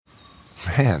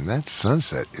Man, that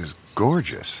sunset is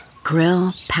gorgeous.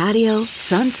 Grill, patio,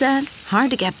 sunset.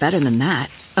 Hard to get better than that.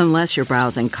 Unless you're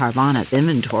browsing Carvana's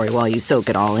inventory while you soak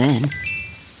it all in.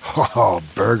 Oh,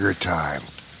 burger time.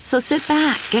 So sit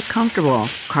back, get comfortable.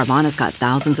 Carvana's got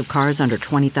thousands of cars under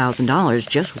 $20,000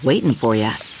 just waiting for you.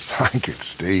 I could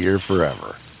stay here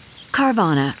forever.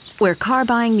 Carvana, where car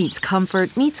buying meets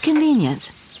comfort, meets convenience.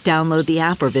 Download the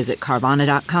app or visit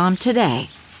Carvana.com today.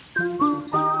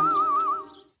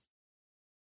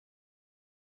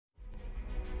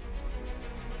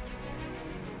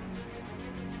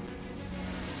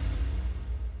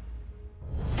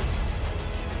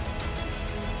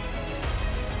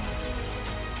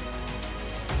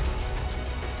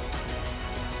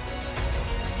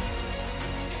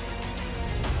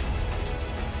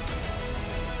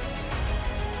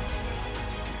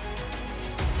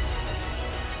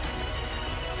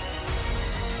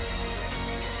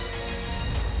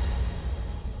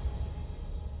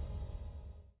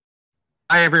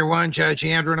 Hi, everyone. Judge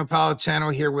Andrew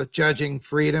Napolitano here with Judging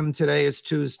Freedom. Today is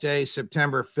Tuesday,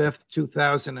 September 5th,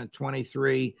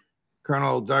 2023.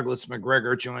 Colonel Douglas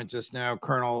Macgregor joins us now.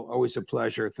 Colonel, always a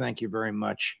pleasure. Thank you very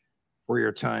much for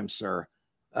your time, sir.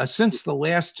 Since the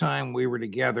last time we were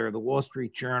together, the Wall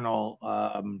Street Journal,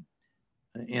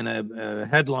 in a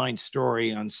headline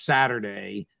story on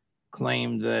Saturday,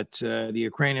 claimed that the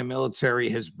Ukrainian military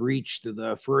has breached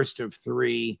the first of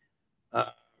three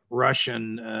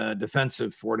Russian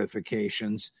defensive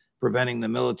fortifications, preventing the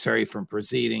military from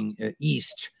proceeding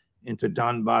east into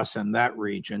Donbass and that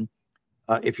region.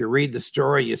 If you read the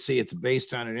story, you see it's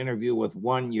based on an interview with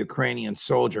one Ukrainian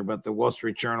soldier, but the Wall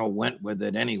Street Journal went with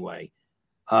it anyway.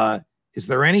 Is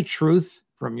there any truth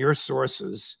from your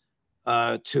sources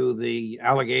to the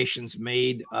allegations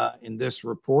made in this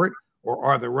report, or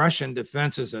are the Russian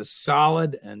defenses as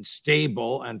solid and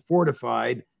stable and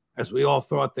fortified as we all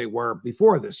thought they were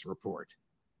before this report?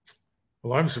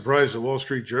 Well, I'm surprised the Wall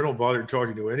Street Journal bothered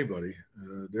talking to anybody.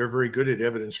 They're very good at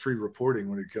evidence-free reporting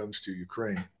when it comes to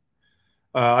Ukraine.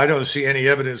 I don't see any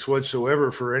evidence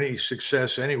whatsoever for any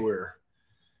success anywhere.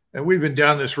 And we've been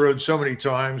down this road so many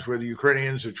times where the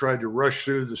Ukrainians have tried to rush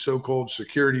through the so-called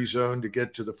security zone to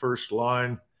get to the first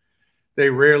line. They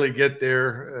rarely get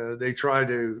there. They try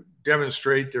to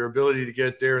demonstrate their ability to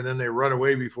get there, and then they run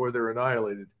away before they're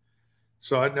annihilated.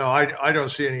 So, no, I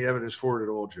don't see any evidence for it at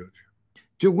all, Judge.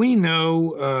 Do we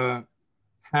know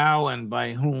how and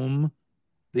by whom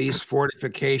these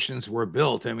fortifications were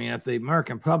built? I mean, if the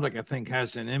American public, I think,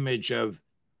 has an image of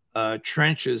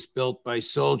trenches built by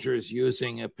soldiers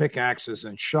using pickaxes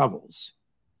and shovels.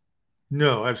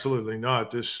 No, absolutely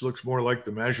not. This looks more like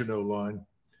the Maginot Line.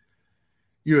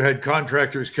 You had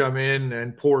contractors come in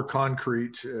and pour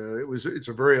concrete. It's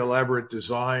a very elaborate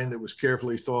design that was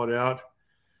carefully thought out.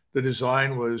 The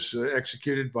design was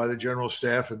executed by the general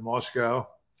staff in Moscow,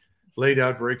 laid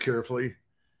out very carefully.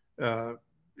 It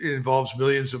involves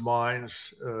millions of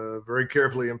mines, very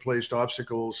carefully in placed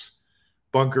obstacles,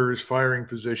 bunkers, firing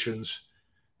positions.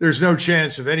 There's no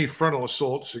chance of any frontal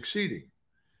assault succeeding.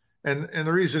 And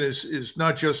the reason is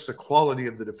not just the quality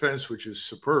of the defense, which is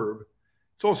superb.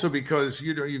 It's also because,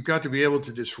 you've got to be able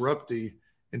to disrupt the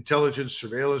intelligence,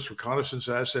 surveillance, reconnaissance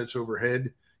assets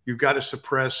overhead. You've got to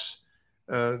suppress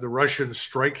the Russian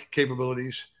strike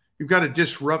capabilities. You've got to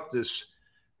disrupt this,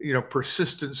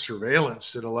 persistent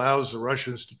surveillance that allows the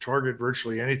Russians to target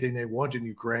virtually anything they want in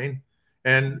Ukraine.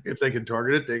 And if they can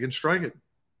target it, they can strike it.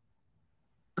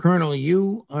 Colonel,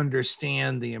 you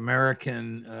understand the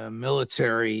American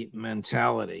military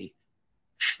mentality.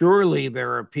 Surely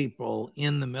there are people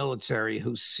in the military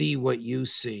who see what you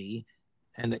see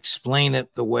and explain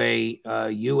it the way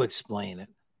you explain it.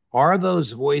 Are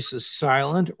those voices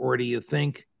silent, or do you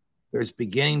think there's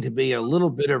beginning to be a little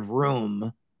bit of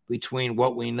room between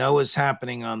what we know is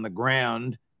happening on the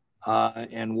ground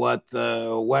and what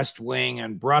the West Wing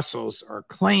and Brussels are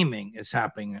claiming is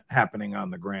happening on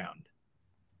the ground?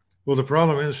 Well, the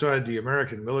problem inside the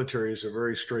American military is a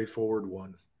very straightforward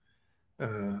one.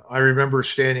 I remember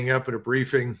standing up at a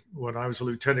briefing when I was a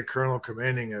lieutenant colonel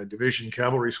commanding a division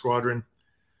cavalry squadron,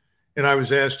 and I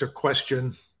was asked a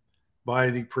question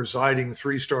by the presiding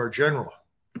three-star general.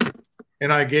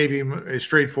 And I gave him a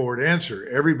straightforward answer.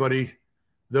 Everybody,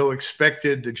 though,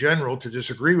 expected the general to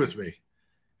disagree with me.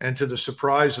 And to the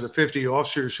surprise of the 50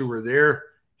 officers who were there,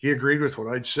 he agreed with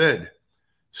what I'd said.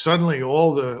 Suddenly,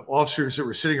 all the officers that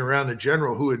were sitting around the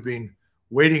general, who had been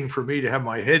waiting for me to have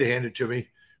my head handed to me,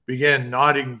 began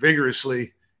nodding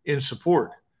vigorously in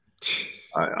support.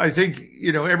 I think,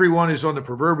 everyone is on the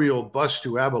proverbial bus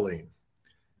to Abilene.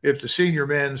 If the senior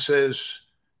man says,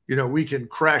 we can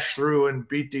crash through and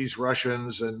beat these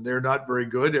Russians, and they're not very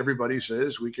good. Everybody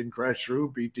says we can crash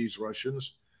through, beat these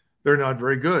Russians. They're not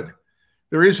very good.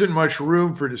 There isn't much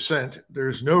room for dissent.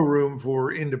 There's no room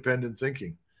for independent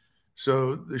thinking.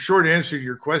 So the short answer to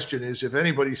your question is, if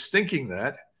anybody's thinking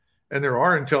that, and there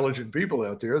are intelligent people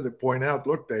out there that point out,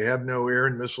 look, they have no air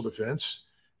and missile defense.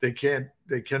 They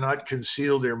cannot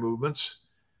conceal their movements.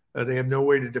 They have no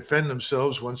way to defend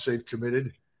themselves once they've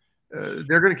committed.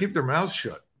 They're going to keep their mouths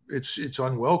shut. It's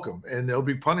unwelcome, and they'll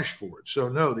be punished for it. So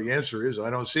no, the answer is I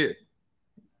don't see it.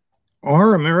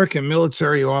 Are American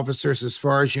military officers, as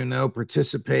far as you know,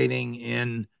 participating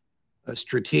in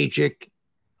strategic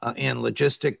and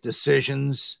logistic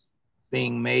decisions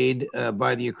being made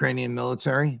by the Ukrainian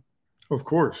military? Of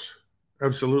course.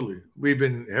 Absolutely. We've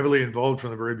been heavily involved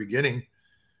from the very beginning.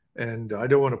 And I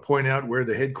don't want to point out where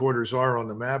the headquarters are on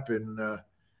the map in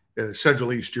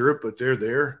Central East Europe, but they're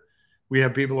there. We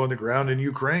have people on the ground in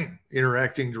Ukraine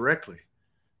interacting directly.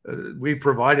 We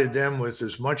provided them with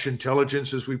as much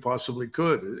intelligence as we possibly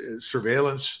could,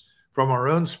 surveillance from our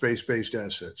own space-based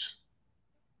assets.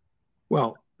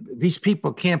 Well, these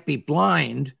people can't be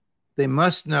blind. They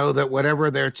must know that whatever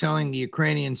they're telling the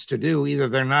Ukrainians to do, either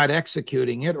they're not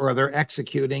executing it or they're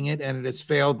executing it and it has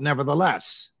failed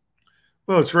nevertheless.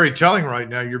 Well, it's very telling right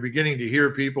now. You're beginning to hear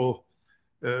people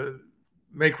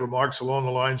make remarks along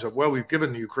the lines of, well, we've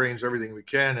given the Ukrainians everything we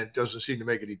can. It doesn't seem to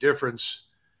make any difference.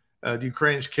 The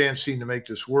Ukrainians can't seem to make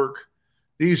this work.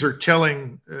 These are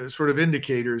telling sort of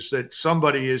indicators that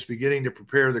somebody is beginning to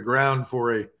prepare the ground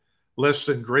for a less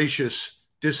than gracious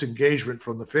disengagement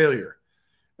from the failure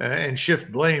and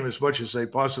shift blame as much as they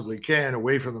possibly can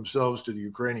away from themselves to the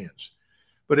Ukrainians.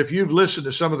 But if you've listened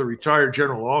to some of the retired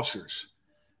general officers,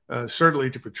 certainly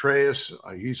to Petraeus,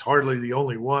 he's hardly the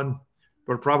only one,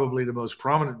 but probably the most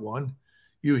prominent one,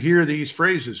 you hear these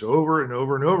phrases over and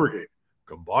over and over again.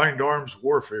 Combined arms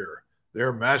warfare,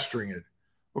 they're mastering it.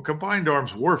 Well, combined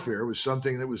arms warfare was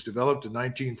something that was developed in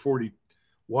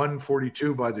 1941,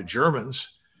 42 by the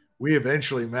Germans. We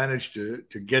eventually managed to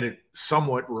get it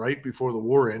somewhat right before the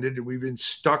war ended, and we've been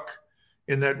stuck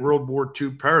in that World War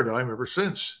II paradigm ever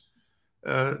since.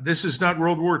 This is not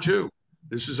World War II.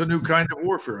 This is a new kind of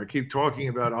warfare. I keep talking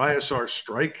about ISR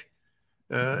strike,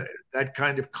 that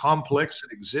kind of complex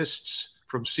that exists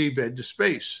from seabed to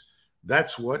space.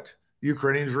 That's what the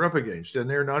Ukrainians are up against, and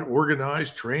they're not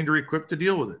organized, trained, or equipped to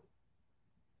deal with it.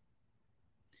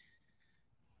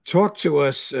 Talk to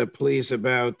us, please,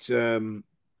 about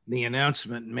the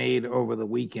announcement made over the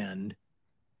weekend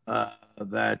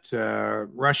that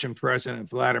Russian President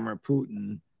Vladimir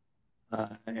Putin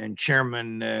and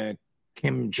Chairman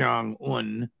Kim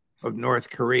Jong-un of North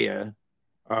Korea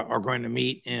are going to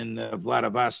meet in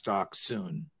Vladivostok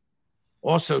soon.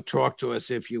 Also talk to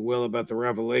us, if you will, about the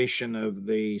revelation of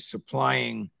the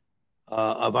supplying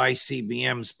of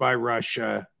ICBMs by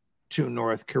Russia to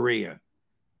North Korea,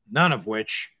 none of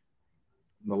which,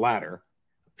 the latter,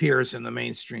 appears in the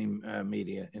mainstream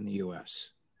media in the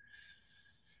U.S.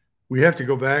 We have to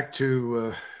go back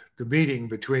to the meeting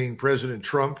between President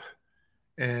Trump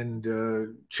and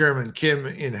Chairman Kim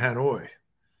in Hanoi.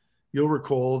 You'll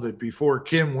recall that before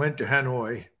Kim went to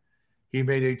Hanoi, he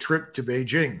made a trip to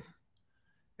Beijing,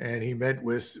 and he met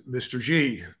with Mr.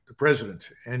 Xi, the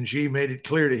president. And Xi made it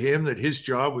clear to him that his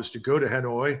job was to go to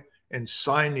Hanoi and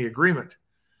sign the agreement.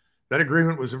 That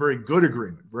agreement was a very good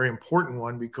agreement, very important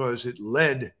one, because it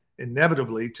led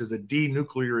inevitably to the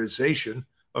denuclearization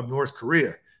of North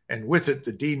Korea, and with it,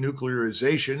 the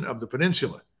denuclearization of the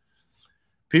peninsula.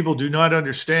 People do not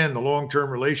understand the long-term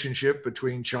relationship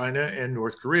between China and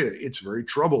North Korea. It's very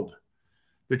troubled.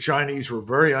 The Chinese were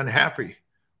very unhappy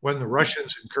when the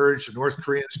Russians encouraged the North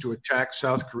Koreans to attack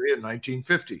South Korea in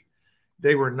 1950.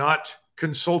 They were not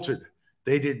consulted.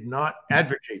 They did not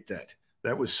advocate that.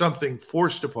 That was something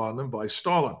forced upon them by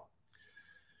Stalin.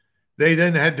 They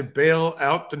then had to bail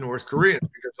out the North Koreans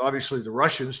because obviously the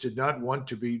Russians did not want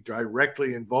to be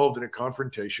directly involved in a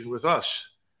confrontation with us.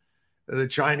 The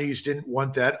Chinese didn't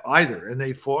want that either, and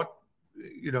they fought,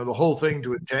 the whole thing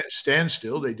to a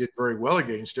standstill. They did very well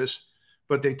against us,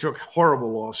 but they took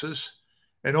horrible losses,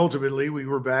 and ultimately we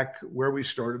were back where we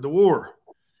started the war.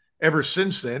 Ever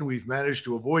since then, we've managed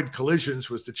to avoid collisions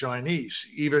with the Chinese,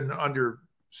 even under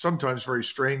sometimes very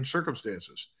strange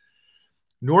circumstances.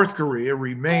 North Korea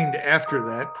remained after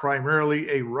that primarily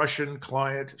a Russian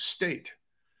client state.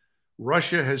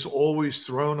 Russia has always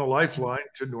thrown a lifeline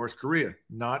to North Korea,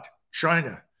 not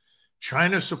China.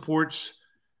 China supports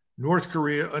North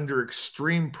Korea under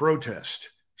extreme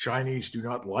protest. Chinese do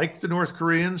not like the North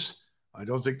Koreans. I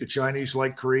don't think the Chinese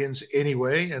like Koreans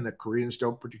anyway, and the Koreans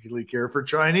don't particularly care for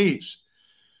Chinese.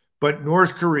 But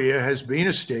North Korea has been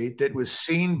a state that was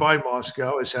seen by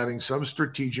Moscow as having some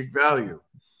strategic value,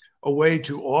 a way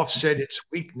to offset its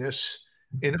weakness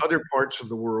in other parts of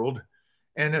the world,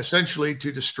 and essentially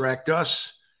to distract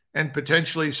us and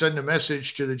potentially send a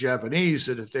message to the Japanese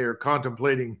that if they are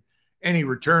contemplating any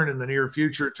return in the near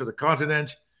future to the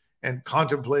continent and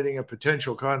contemplating a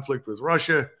potential conflict with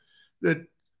Russia, that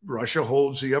Russia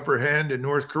holds the upper hand in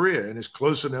North Korea and is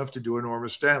close enough to do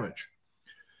enormous damage.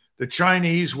 The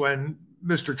Chinese, when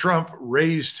Mr. Trump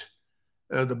raised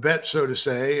the bet, so to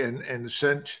say, and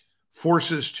sent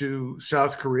forces to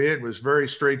South Korea and was very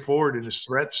straightforward in his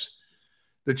threats,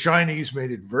 the Chinese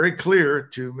made it very clear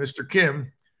to Mr.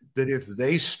 Kim that if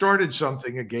they started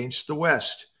something against the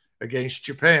West, against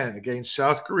Japan, against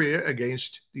South Korea,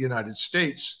 against the United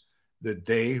States, that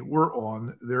they were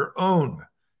on their own.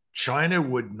 China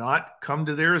would not come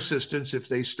to their assistance if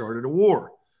they started a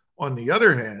war. On the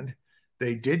other hand,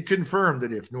 they did confirm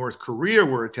that if North Korea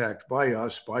were attacked by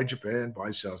us, by Japan, by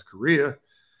South Korea,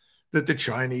 that the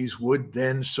Chinese would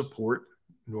then support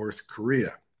North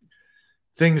Korea.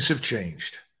 Things have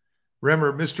changed.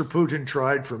 Remember, Mr. Putin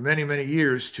tried for many, many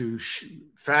years to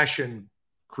fashion,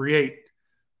 create,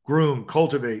 groom,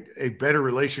 cultivate a better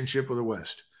relationship with the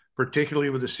West, particularly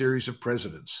with a series of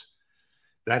presidents.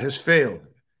 That has failed.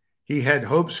 He had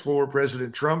hopes for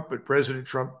President Trump, but President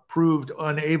Trump proved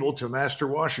unable to master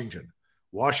Washington.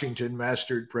 Washington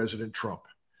mastered President Trump.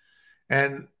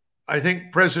 And I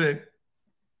think President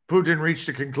Putin reached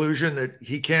a conclusion that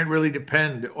he can't really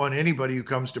depend on anybody who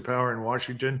comes to power in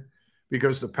Washington,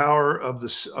 because the power of the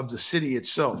city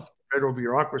itself, federal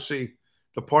bureaucracy,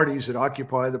 the parties that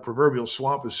occupy the proverbial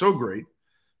swamp is so great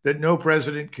that no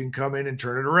president can come in and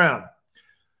turn it around.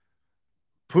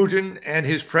 Putin and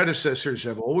his predecessors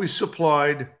have always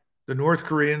supplied the North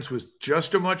Koreans with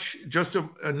just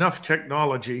enough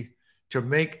technology to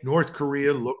make North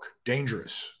Korea look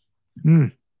dangerous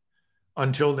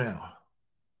until now.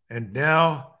 And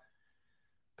now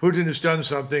Putin has done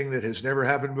something that has never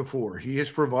happened before. He has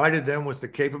provided them with the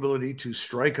capability to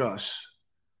strike us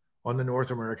on the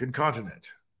North American continent.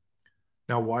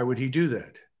 Now, why would he do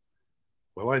that?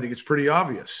 Well, I think it's pretty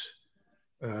obvious.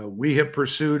 We have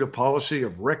pursued a policy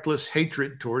of reckless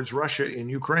hatred towards Russia in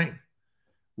Ukraine.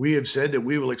 We have said that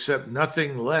we will accept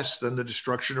nothing less than the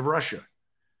destruction of Russia.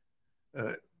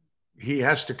 He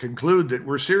has to conclude that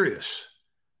we're serious,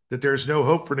 that there's no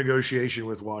hope for negotiation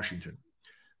with Washington.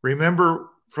 Remember,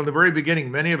 from the very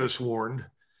beginning, many of us warned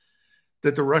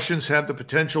that the Russians have the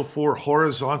potential for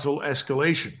horizontal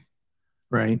escalation.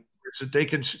 Right. So they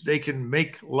can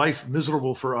make life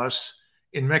miserable for us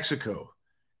in Mexico,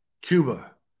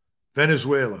 Cuba,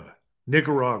 Venezuela,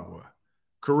 Nicaragua,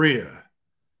 Korea,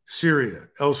 Syria,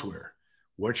 elsewhere.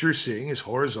 What you're seeing is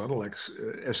horizontal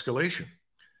escalation.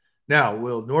 Now,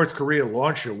 will North Korea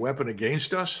launch a weapon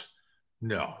against us?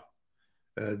 No.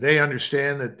 They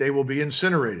understand that they will be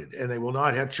incinerated and they will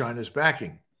not have China's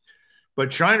backing.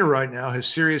 But China right now has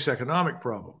serious economic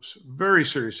problems, very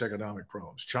serious economic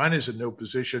problems. China is in no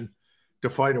position to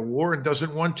fight a war and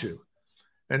doesn't want to.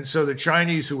 And so the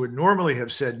Chinese, who would normally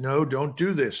have said, no, don't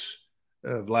do this,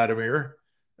 Vladimir,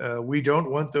 we don't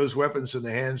want those weapons in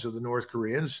the hands of the North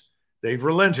Koreans, they've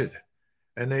relented.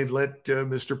 And they've let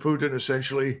Mr. Putin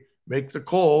essentially make the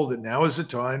call that now is the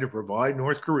time to provide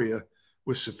North Korea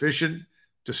with sufficient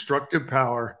destructive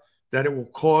power that it will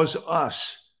cause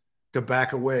us to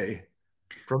back away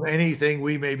from anything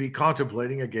we may be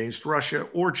contemplating against Russia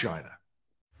or China.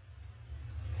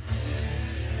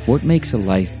 What makes a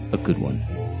life a good one?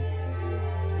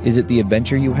 Is it the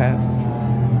adventure you have?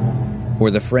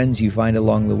 Or the friends you find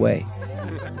along the way?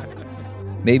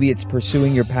 Maybe it's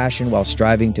pursuing your passion while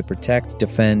striving to protect,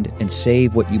 defend, and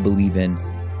save what you believe in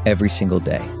every single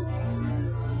day.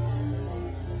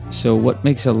 So what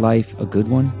makes a life a good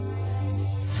one?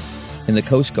 In the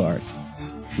Coast Guard,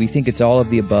 we think it's all of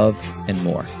the above and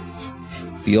more.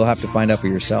 But you'll have to find out for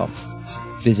yourself.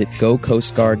 Visit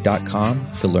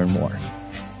gocoastguard.com to learn more.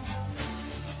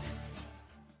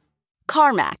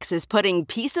 CarMax is putting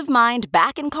peace of mind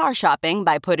back in car shopping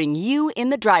by putting you in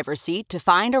the driver's seat to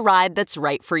find a ride that's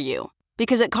right for you.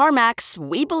 Because at CarMax,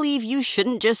 we believe you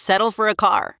shouldn't just settle for a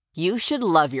car. You should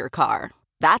love your car.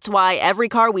 That's why every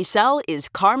car we sell is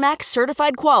CarMax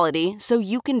certified quality, so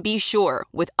you can be sure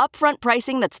with upfront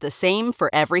pricing that's the same for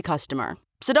every customer.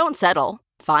 So don't settle.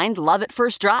 Find love at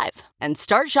first drive and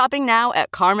start shopping now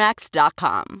at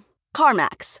CarMax.com.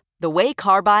 CarMax, the way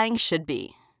car buying should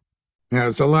be. Now,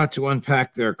 there's a lot to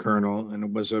unpack there, Colonel, and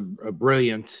it was a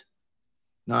brilliant,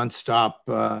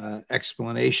 nonstop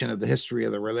explanation of the history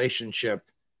of the relationship,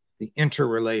 the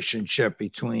interrelationship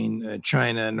between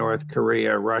China, North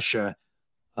Korea, Russia,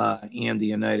 and the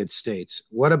United States.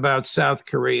 What about South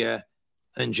Korea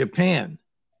and Japan?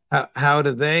 How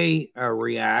do they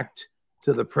react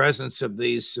to the presence of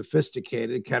these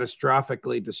sophisticated,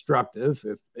 catastrophically destructive,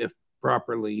 if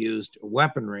properly used,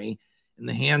 weaponry in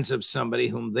the hands of somebody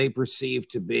whom they perceive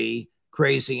to be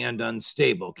crazy and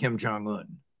unstable, Kim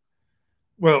Jong-un?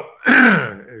 Well,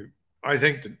 I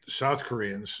think the South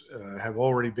Koreans have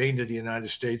already been to the United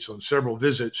States on several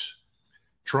visits,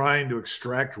 trying to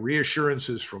extract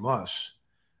reassurances from us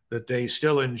that they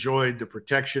still enjoyed the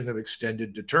protection of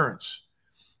extended deterrence.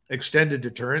 Extended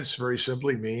deterrence very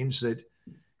simply means that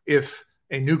if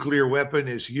a nuclear weapon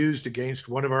is used against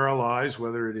one of our allies,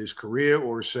 whether it is Korea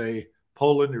or, say,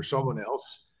 Poland or someone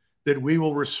else, that we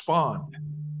will respond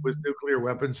with nuclear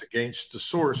weapons against the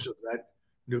source of that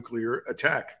nuclear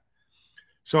attack.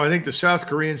 So I think the South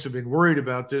Koreans have been worried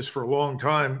about this for a long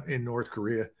time in North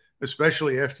Korea,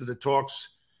 especially after the talks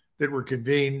that were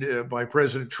convened by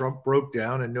President Trump broke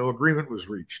down and no agreement was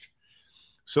reached.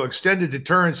 So extended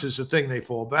deterrence is the thing they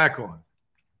fall back on.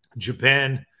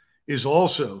 Japan is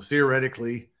also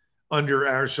theoretically under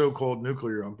our so-called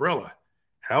nuclear umbrella.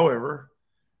 However,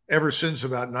 ever since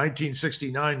about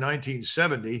 1969,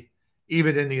 1970,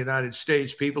 even in the United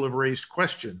States, people have raised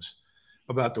questions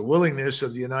about the willingness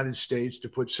of the United States to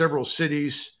put several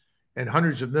cities and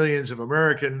hundreds of millions of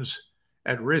Americans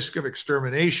at risk of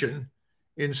extermination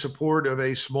in support of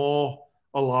a small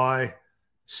ally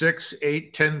 6,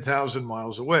 8, 10,000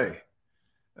 miles away.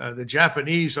 The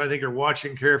Japanese, I think, are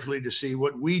watching carefully to see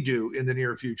what we do in the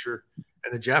near future.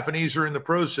 And the Japanese are in the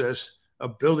process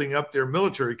of building up their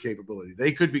military capability.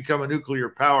 They could become a nuclear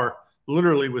power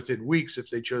literally within weeks if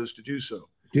they chose to do so.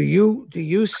 Do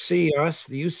you see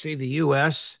the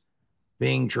U.S.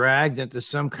 being dragged into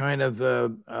some kind of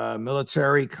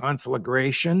military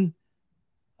conflagration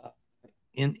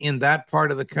in that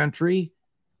part of the country,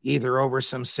 either over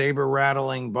some saber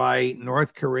rattling by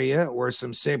North Korea or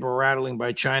some saber rattling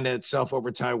by China itself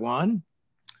over Taiwan?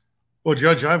 Well,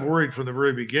 Judge, I've worried from the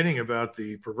very beginning about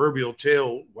the proverbial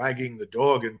tail wagging the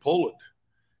dog in Poland.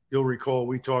 You'll recall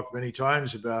we talked many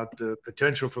times about the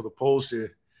potential for the Poles to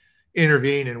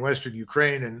intervene in Western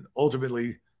Ukraine and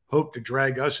ultimately hope to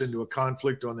drag us into a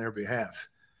conflict on their behalf.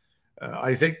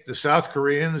 I think the South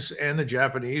Koreans and the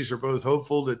Japanese are both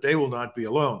hopeful that they will not be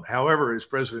alone. However, as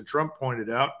President Trump pointed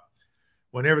out,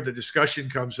 whenever the discussion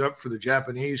comes up for the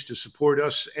Japanese to support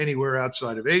us anywhere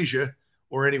outside of Asia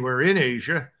or anywhere in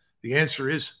Asia, the answer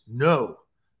is no,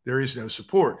 there is no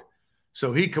support.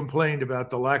 So he complained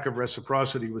about the lack of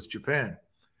reciprocity with Japan.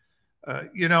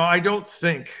 I don't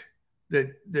think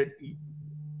that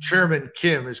Chairman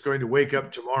Kim is going to wake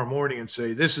up tomorrow morning and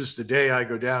say, this is the day I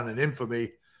go down in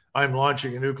infamy. I'm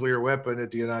launching a nuclear weapon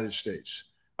at the United States.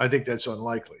 I think that's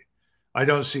unlikely. I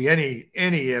don't see any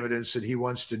evidence that he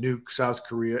wants to nuke South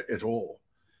Korea at all,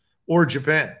 or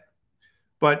Japan.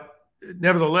 But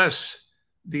nevertheless,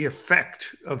 the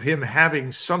effect of him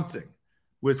having something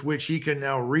with which he can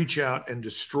now reach out and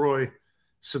destroy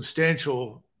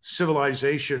substantial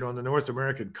civilization on the North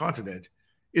American continent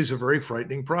is a very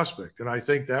frightening prospect. And I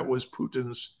think that was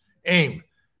Putin's aim,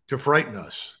 to frighten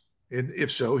us. And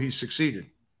if so, he succeeded.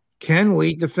 Can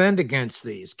we defend against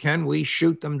these? Can we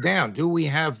shoot them down? Do we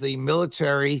have the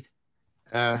military?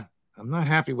 I'm not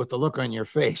happy with the look on your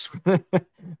face.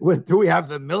 Do we have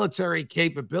the military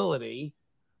capability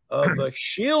of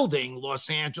shielding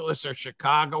Los Angeles or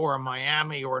Chicago or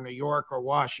Miami or New York or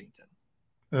Washington?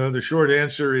 The short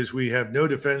answer is we have no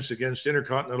defense against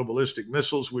intercontinental ballistic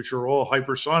missiles, which are all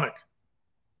hypersonic.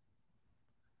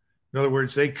 In other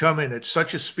words, they come in at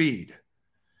such a speed.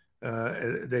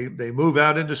 They move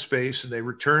out into space and they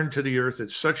return to the Earth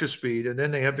at such a speed. And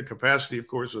then they have the capacity, of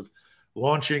course, of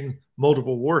launching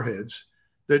multiple warheads,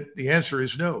 that the answer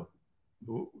is no.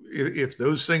 If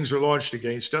those things are launched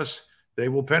against us, they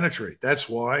will penetrate. That's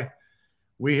why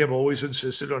we have always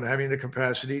insisted on having the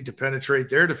capacity to penetrate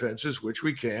their defenses, which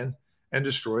we can, and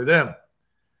destroy them.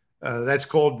 That's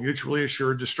called mutually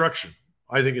assured destruction.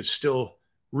 I think it's still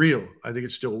real. I think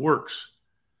it still works.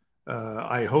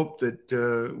 I hope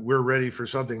that we're ready for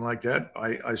something like that.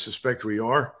 I suspect we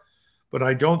are, but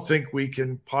I don't think we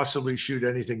can possibly shoot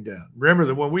anything down. Remember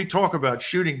that when we talk about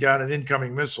shooting down an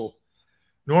incoming missile,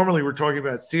 normally we're talking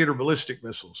about theater ballistic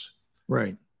missiles.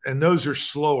 Right. And those are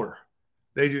slower.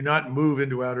 They do not move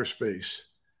into outer space.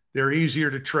 They're easier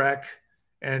to track,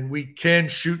 and we can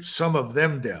shoot some of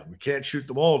them down. We can't shoot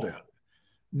them all down.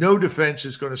 No defense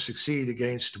is going to succeed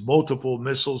against multiple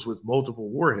missiles with multiple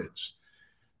warheads.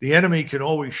 The enemy can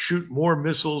always shoot more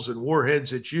missiles and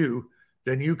warheads at you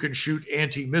than you can shoot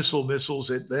anti-missile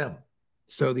missiles at them.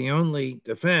 So the only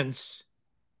defense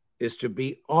is to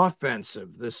be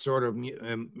offensive, this sort of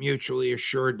mutually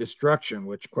assured destruction,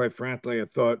 which, quite frankly, I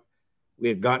thought we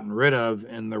had gotten rid of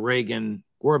in the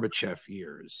Reagan-Gorbachev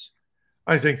years.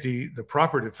 I think the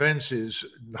proper defense is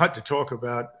not to talk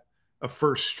about a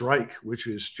first strike, which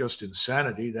is just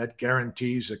insanity. That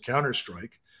guarantees a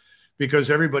counterstrike,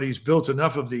 because everybody's built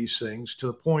enough of these things to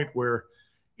the point where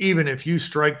even if you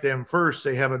strike them first,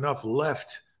 they have enough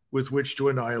left with which to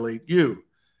annihilate you.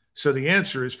 So the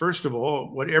answer is, first of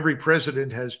all, what every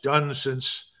president has done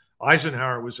since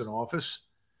Eisenhower was in office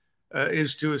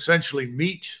is to essentially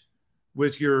meet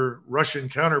with your Russian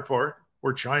counterpart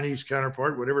or Chinese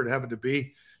counterpart, whatever it happened to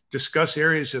be, discuss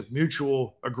areas of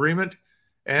mutual agreement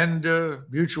and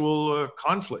mutual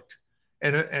conflict,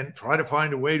 and try to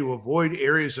find a way to avoid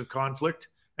areas of conflict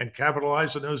and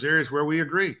capitalize on those areas where we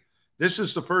agree. This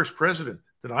is the first president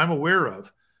that I'm aware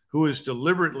of who has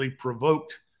deliberately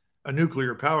provoked a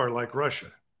nuclear power like Russia.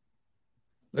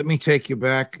 Let me take you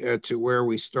back to where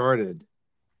we started.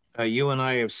 You and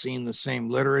I have seen the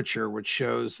same literature, which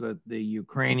shows that the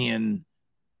Ukrainian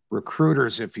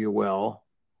recruiters, if you will,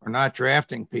 are not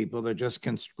drafting people. They're just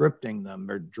conscripting them.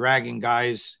 They're dragging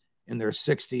guys in their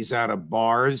 60s out of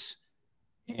bars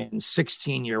and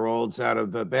 16-year-olds out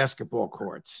of basketball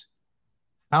courts.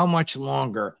 How much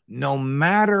longer, no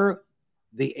matter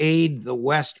the aid the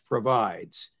West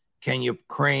provides, can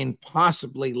Ukraine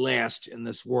possibly last in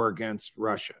this war against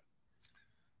Russia?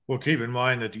 Well, keep in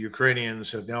mind that the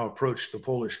Ukrainians have now approached the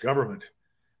Polish government.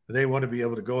 They want to be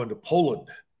able to go into Poland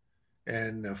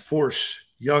and force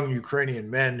young Ukrainian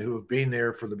men who have been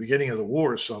there from the beginning of the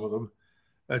war, some of them,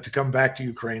 to come back to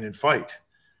Ukraine and fight.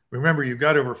 Remember, you've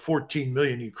got over 14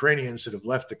 million Ukrainians that have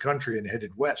left the country and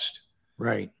headed west.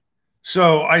 Right.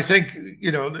 So I think,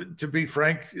 to be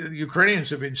frank, Ukrainians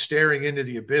have been staring into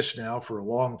the abyss now for a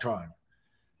long time.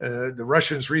 The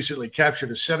Russians recently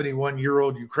captured a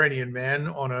 71-year-old Ukrainian man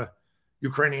on a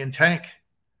Ukrainian tank.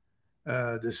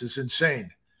 This is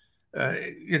insane.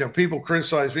 People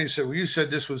criticize me and say, well, you said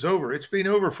this was over. It's been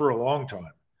over for a long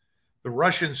time. The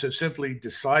Russians have simply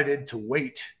decided to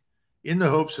wait in the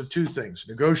hopes of two things: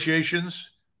 negotiations,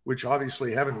 which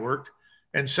obviously haven't worked,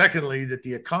 and secondly, that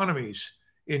the economies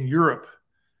in Europe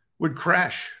would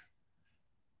crash.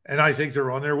 And I think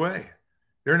they're on their way.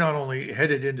 They're not only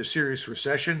headed into serious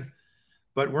recession,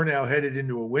 but we're now headed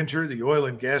into a winter. The oil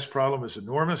and gas problem is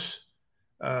enormous.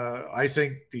 I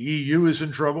think the EU is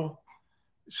in trouble.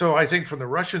 So I think from the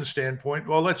Russian standpoint,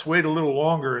 well, let's wait a little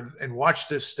longer and watch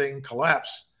this thing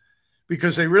collapse,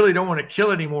 because they really don't want to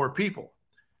kill any more people.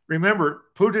 Remember,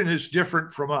 Putin is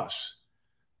different from us.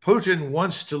 Putin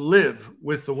wants to live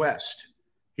with the West.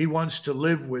 He wants to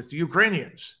live with the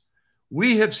Ukrainians.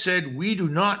 We have said we do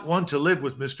not want to live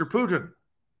with Mr. Putin.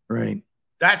 Right.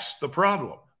 That's the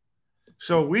problem.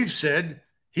 So we've said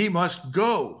he must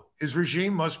go. His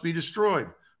regime must be destroyed.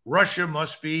 Russia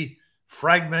must be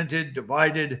fragmented,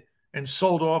 divided, and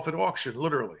sold off at auction,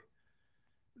 literally.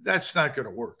 That's not going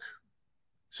to work.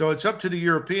 So it's up to the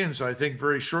Europeans, I think,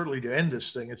 very shortly to end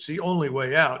this thing. It's the only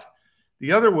way out.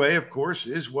 The other way, of course,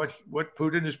 is what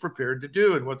Putin is prepared to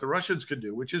do and what the Russians can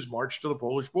do, which is march to the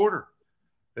Polish border.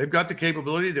 They've got the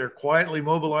capability. They're quietly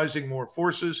mobilizing more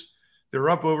forces. They're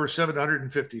up over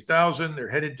 750,000. They're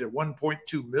headed to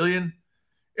 1.2 million.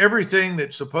 Everything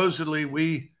that supposedly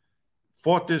we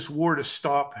fought this war to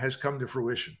stop has come to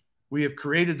fruition. We have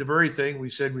created the very thing we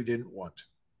said we didn't want.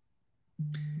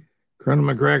 Colonel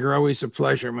Macgregor, always a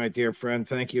pleasure, my dear friend.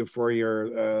 Thank you for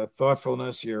your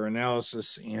thoughtfulness, your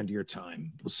analysis, and your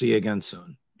time. We'll see you again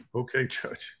soon. Okay,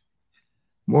 Judge.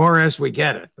 More as we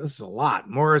get it. This is a lot.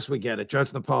 More as we get it.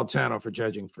 Judge Napolitano for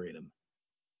Judging Freedom.